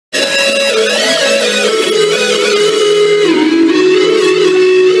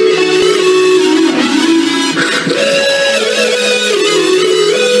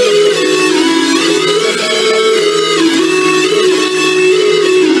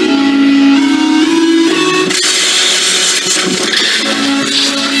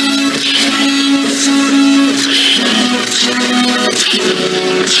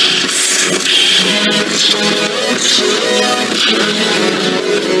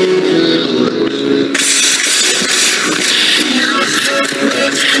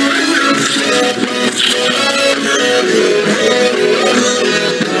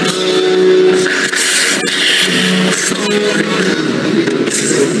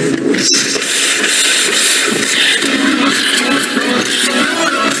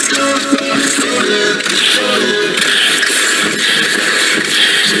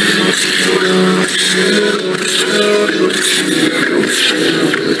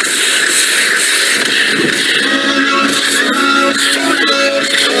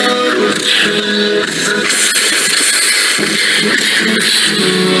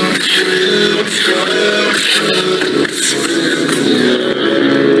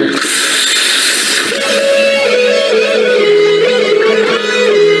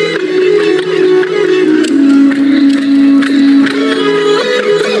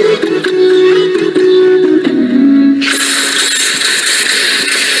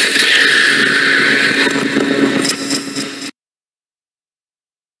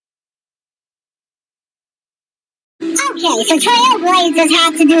Okay, so Trailblazers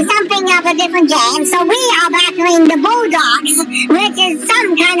had to do something of a different game, so we are battling the Bulldogs, which is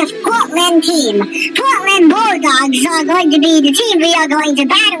some kind of Portland team. Portland Bulldogs are going to be the team we are going to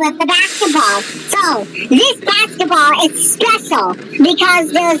battle with the basketball. So, this basketball is special,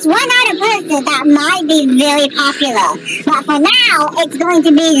 because there's one other person that might be very popular. But for now, it's going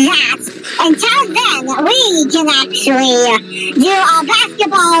to be that. Until then, we can actually do our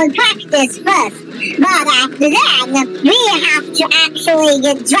basketball practice first. But after then, we have to actually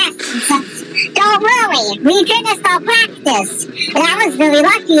get dressed and such. Don't worry, we finished our practice. And I was really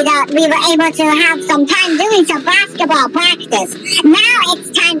lucky that we were able to have some time doing some basketball practice. Now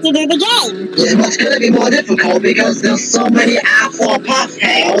it's time to do the game. Yeah, it's going to be more difficult because there's so many apple puff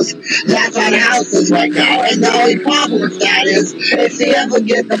tails that's on houses right now. And the only problem with that is if they ever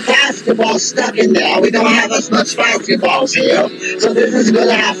get the basketball stuck in there, we don't have as much basketballs here. So this is going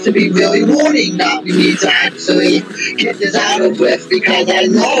to have to be really warning that we need to actually get this out of with, because I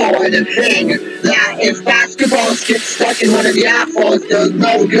know in a thing that if basketballs get stuck in one of the apples, they're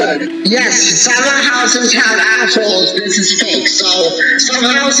no good. Yes, some houses have apples. This is fake. So some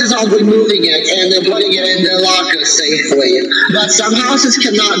houses are removing it and they're putting it in their locker safely. But some houses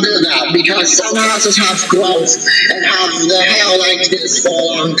cannot do that because some houses have growth and have the hair like this for a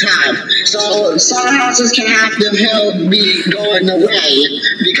long time. So some houses can have their hair be going away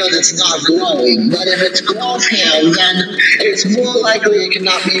because it's not growing. But if it's growth hair, then it's more likely it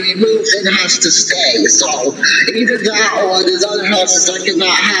cannot be removed and has to stay. So either that or there's other houses that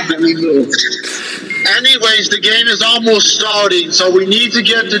cannot have it removed. Anyways, the game is almost starting, so we need to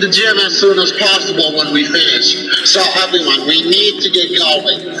get to the gym as soon as possible when we finish. So everyone, we need to get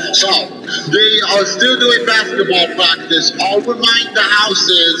going. So they are still doing basketball practice. I'll remind the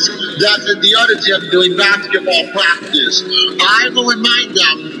houses that's in the other gym doing basketball practice. I will remind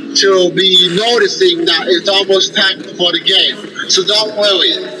them to be noticing that it's almost time for the game. So don't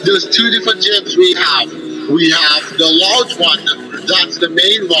worry, there's two different gyms we have. We have the large one, that's the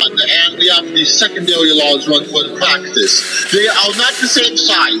main one, and we have the secondary large one for the practice. They are not the same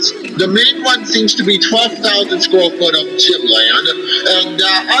size. The main one seems to be 12,000 square foot of gym land, and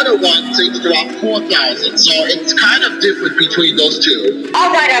the other one seems to have 4,000, so it's kind of different between those two.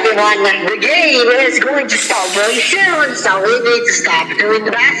 Alright everyone, the game is going to start very soon, so we need to stop doing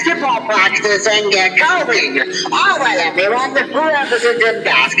the basketball practice and get going. Alright everyone, whoever's in the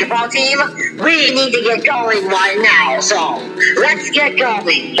basketball team, we need to get going right now, so let's get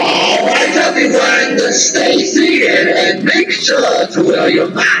going. Alright everyone, stay seated and make sure to wear your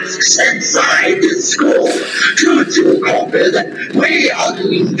masks inside the school. Due to COVID, we are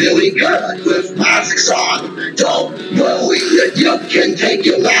doing really good with masks on. Don't worry, you can take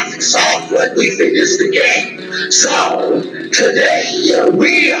your masks off when we finish the game. So, today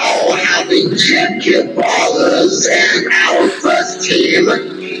we are having gym kid ballers and our first team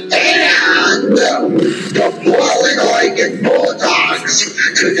and the Portland Oregon Bulldogs.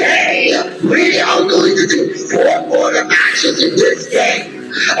 Today, we are going to do 4 quarter matches in this game.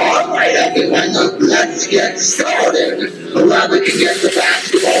 Alright everyone, let's get started. Whoever can get the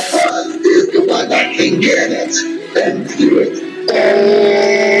basketball first is the one that can get it. And do it.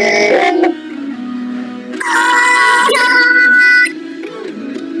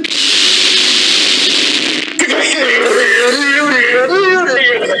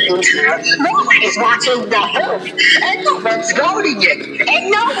 Nobody's watching the hoop, and no one's guarding it,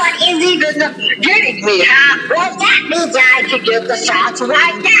 and no one is even getting me, huh? Well, that means I can get the shots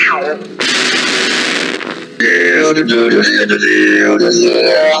right now.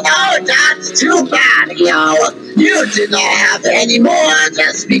 Oh, that's too bad, yo. You did not have any more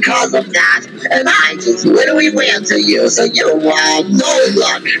just because of that, and I just literally ran to you, so you have no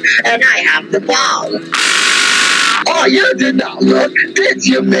luck, and I have the ball. Oh, you did not look, did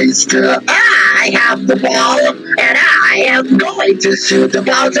you, mister? I have the ball, and I I am going to shoot the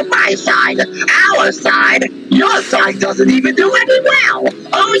ball to my side. Our side. Your side doesn't even do any well.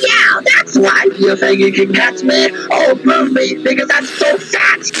 Oh yeah, that's why you think you can catch me. Oh, prove me, because I'm so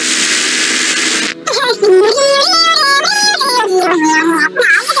fat.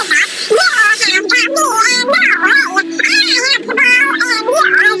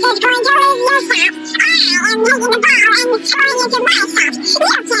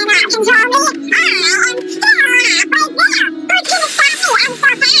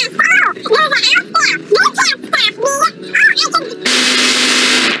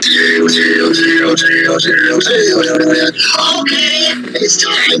 Okay, it's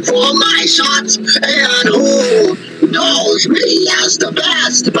time for my shot, and who knows me as the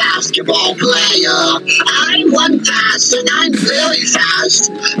best basketball player? I'm one fast and I'm very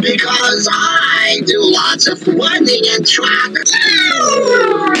fast because I do lots of running and track.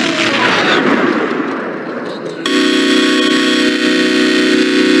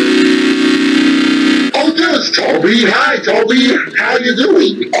 Oh, there's Toby. Hi, Toby. How you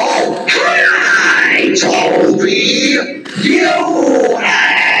doing? Oh, hi, Toby. You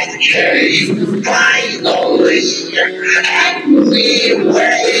came finally.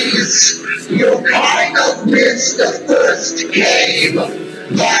 Anyways, you kind of missed the first game,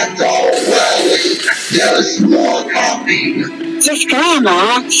 but don't worry, there's more coming. Disclaimer,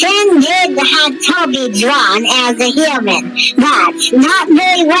 Shin did have Toby drawn as a human, but not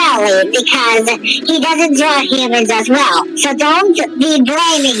very well because he doesn't draw humans as well, so don't be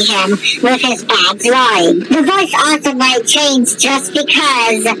blaming him with his bad drawing. The voice also might change just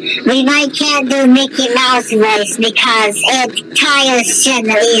because we can't do Mickey Mouse voice because it tires Shin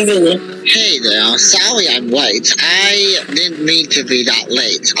easy. Hey there, sorry I'm late. I didn't mean to be that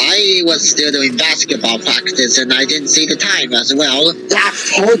late. I was still doing basketball practice and I didn't see the time as well.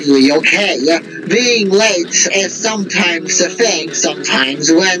 That's totally okay. Being late is sometimes a thing sometimes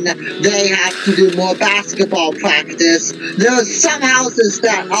when they have to do more basketball practice. There's some houses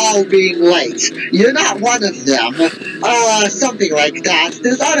that are being late. You're not one of them. Something like that.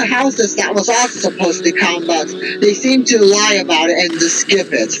 There's other houses that was also supposed to come, but they seem to lie about it and just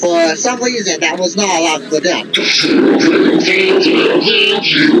skip it. For some reason, that was not allowed for them.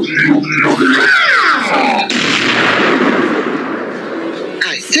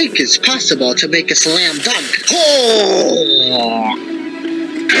 I think it's possible to make a slam dunk. Oh!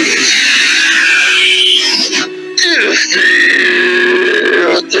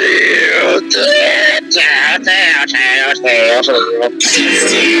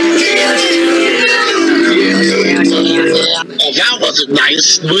 That wasn't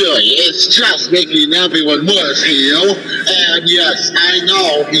nice, really. It's just making everyone worse here. And yes, I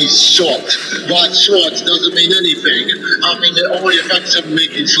know he's short, but short doesn't mean anything. I mean, it only affects him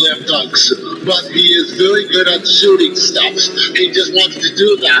making slam dunks. But he is very good at shooting stuff. He just wants to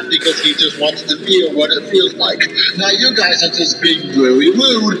do that because he just wants to feel what it feels like. Now you guys are just being really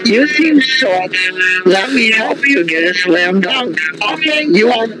rude. You seem short. Let me help you get a slam dunk. Okay, you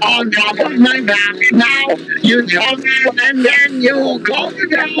are on top of my back now. You jump and then you go to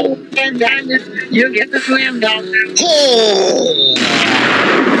go and then you get the slam dunk. Oh!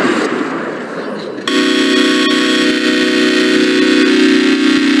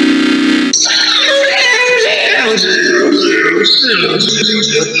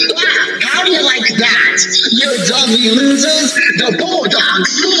 How do you like that? You dummy losers! The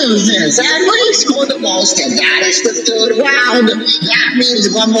Bulldogs loses! And we score the most, and that is the third round. That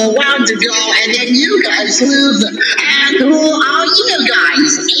means one more round to go, and then you guys lose. And who are you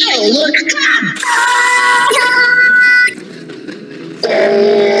guys? Ew, look, come!